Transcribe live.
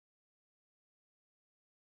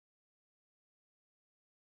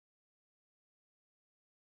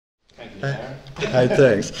Thank you, Aaron. Hey,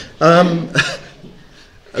 thanks.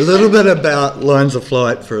 A little bit about Lines of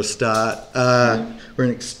Flight for a start. We're an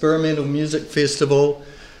experimental music festival.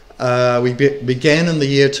 We began in the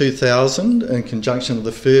year 2000 in conjunction with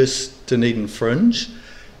the first Dunedin Fringe,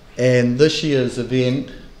 and this year's event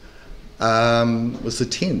was the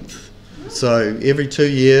 10th. So every 2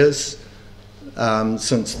 years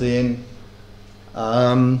since then,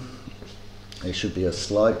 there should be a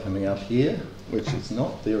slide coming up here, which is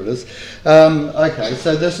not. There it is. Okay,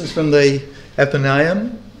 so this is from the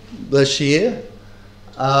Athenaeum this year.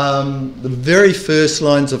 The very first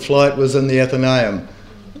Lines of Flight was in the Athenaeum,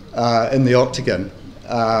 in the Octagon.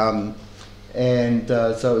 So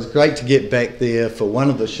it was great to get back there for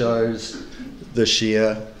one of the shows this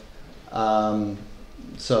year. I'll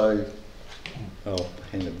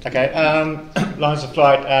hand it. Okay, Lines of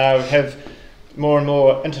Flight have more and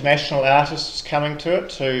more international artists coming to it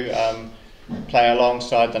to play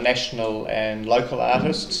alongside the national and local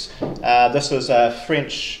artists. This is a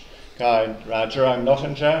French guy, Jerome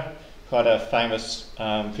Nottinger, quite a famous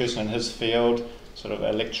person in his field, sort of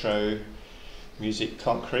electro music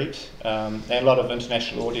concrete, and a lot of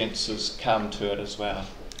international audiences come to it as well.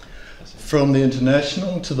 From the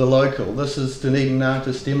international to the local, this is Dunedin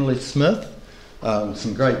artist Emily Smith.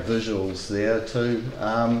 Some great visuals there too.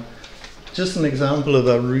 Just an example of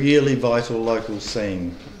a really vital local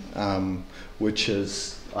scene, which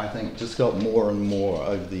has, I think, just got more and more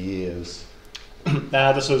over the years.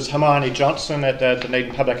 This is Hermione Johnson at the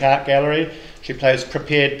Dunedin Public Art Gallery. She plays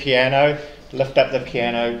prepared piano. Lift up the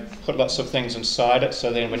piano, put lots of things inside it,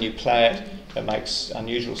 so then when you play it, it makes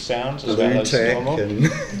unusual sounds as well as normal.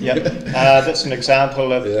 Yep. That's an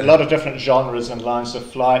example of a lot of different genres and Lines of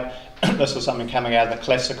Flight. This is something coming out of the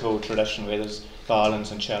classical tradition where there's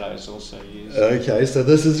violins and cellos also used. Okay, so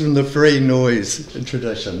this is from the free noise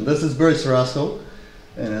tradition. This is Bruce Russell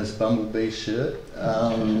in his bumblebee shirt.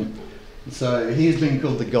 So he's been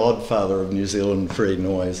called the godfather of New Zealand free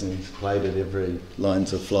noise, and he's played at every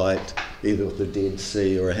Lines of Flight, either with the Dead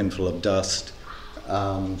Sea or a handful of dust,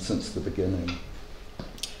 since the beginning.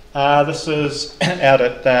 This is out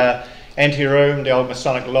at Anteroom, the old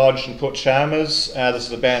Masonic Lodge in Port Chalmers. This is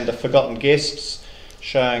the band The Forgotten Guests,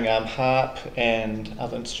 showing harp and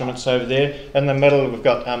other instruments over there. In the middle we've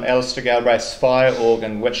got Alistair Galbraith's fire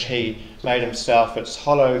organ, which he made himself. It's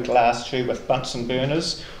hollow glass tube with Bunsen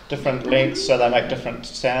burners, different lengths so they make different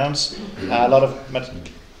sounds. A lot of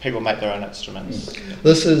people make their own instruments.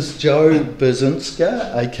 This is Joe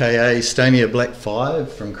Brzezinska, aka Stania Black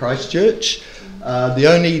 5 from Christchurch. The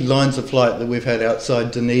only Lines of Flight that we've had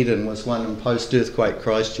outside Dunedin was one in post-earthquake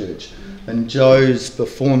Christchurch, and Joe's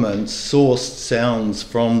performance sourced sounds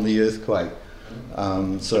from the earthquake.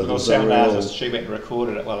 So the sound artist, she went and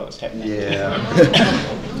recorded it while it was happening.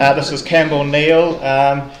 Yeah. This is Campbell Neal,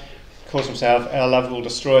 calls himself Our Love Will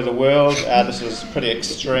Destroy the World. This is pretty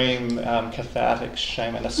extreme, cathartic,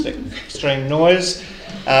 shamanistic, extreme noise.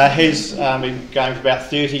 He's been going for about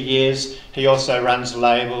 30 years. He also runs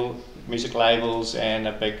music labels, and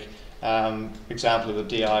a big example of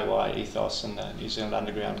the DIY ethos in the New Zealand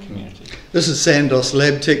underground community. This is Sandos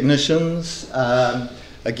Lab Technicians,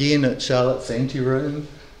 again at Charlotte's Anteroom,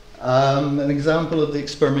 an example of the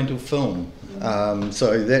experimental film.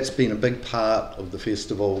 So that's been a big part of the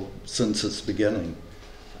festival since its beginning.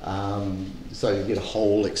 So you get a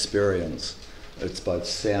whole experience. It's both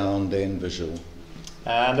sound and visual.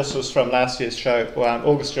 And this was from last year's show,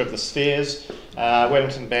 Orchestra of the Spheres,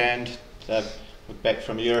 Wellington Band, back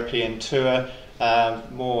from European tour,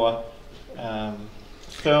 more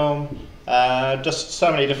film, just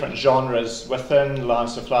so many different genres within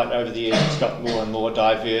Lines of Flight over the years. It's got more and more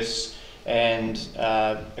diverse and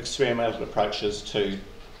experimental approaches to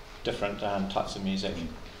different types of music.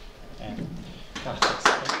 And,